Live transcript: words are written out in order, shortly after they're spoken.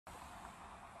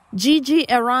Gigi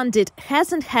Arundit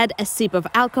hasn't had a sip of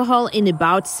alcohol in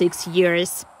about 6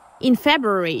 years. In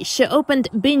February, she opened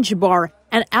Binge Bar,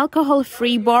 an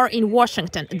alcohol-free bar in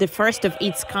Washington, the first of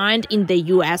its kind in the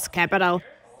U.S. capital.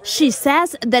 She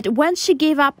says that when she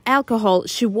gave up alcohol,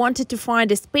 she wanted to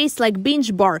find a space like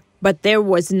Binge Bar, but there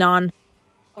was none.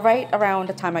 Right around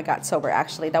the time I got sober,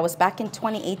 actually, that was back in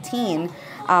 2018.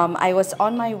 I was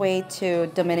on my way to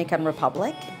Dominican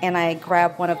Republic, and I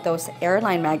grabbed one of those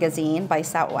airline magazines by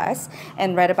Southwest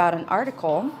and read about an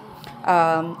article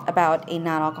about a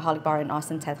non-alcoholic bar in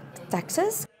Austin,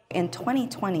 Texas. In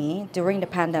 2020, during the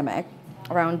pandemic,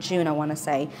 around June, I want to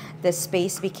say, this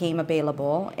space became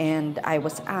available, and I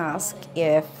was asked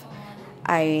if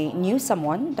I knew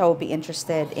someone that would be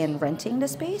interested in renting the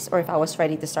space or if I was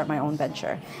ready to start my own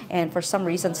venture. And for some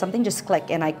reason, something just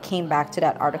clicked and I came back to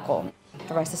that article.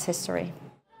 The rest is history.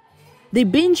 The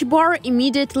Binge Bar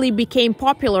immediately became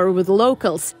popular with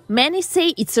locals. Many say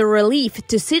it's a relief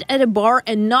to sit at a bar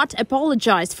and not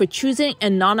apologize for choosing a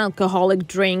non-alcoholic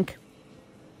drink.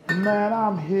 Man,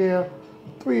 I'm here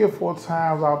 3 or 4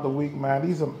 times out the week, man.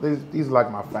 These are like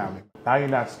my family. Now you're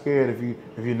not scared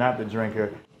if you're not the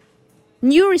drinker.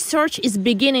 New research is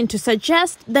beginning to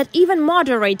suggest that even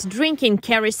moderate drinking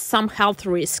carries some health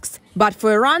risks. But for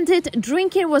Arundit,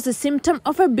 drinking was a symptom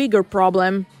of a bigger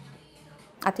problem.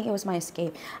 I think it was my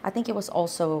escape. I think it was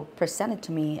also presented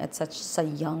to me at such a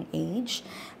young age,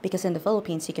 because in the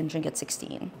Philippines you can drink at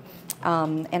 16.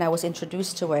 And I was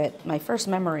introduced to it. My first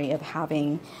memory of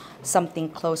having something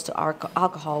close to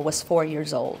alcohol was 4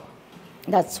 years old.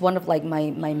 That's one of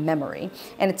my memory.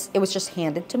 And it was just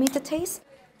handed to me to taste.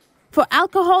 For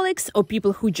alcoholics or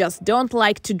people who just don't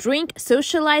like to drink,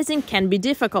 socializing can be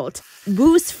difficult.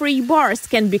 Booze-free bars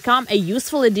can become a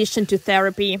useful addition to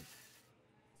therapy.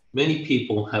 Many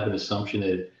people have an assumption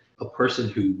that a person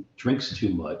who drinks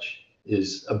too much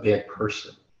is a bad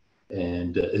person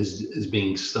and is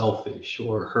being selfish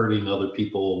or hurting other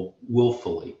people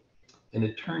willfully. And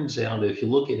it turns out, if you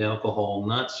look at alcohol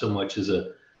not so much as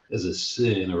a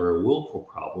sin or a willful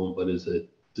problem, but as a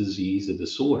disease, a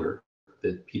disorder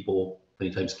that people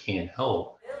many times can't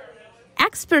help.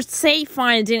 Experts say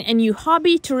finding a new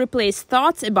hobby to replace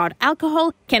thoughts about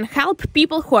alcohol can help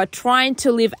people who are trying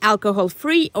to live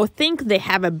alcohol-free or think they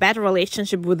have a bad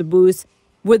relationship with booze.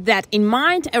 With that in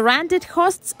mind, Arundit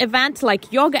hosts events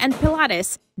like yoga and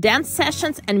Pilates, dance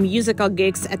sessions and musical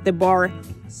gigs at the bar.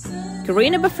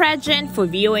 Karina Bafradzhian for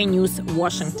VOA News,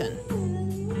 Washington.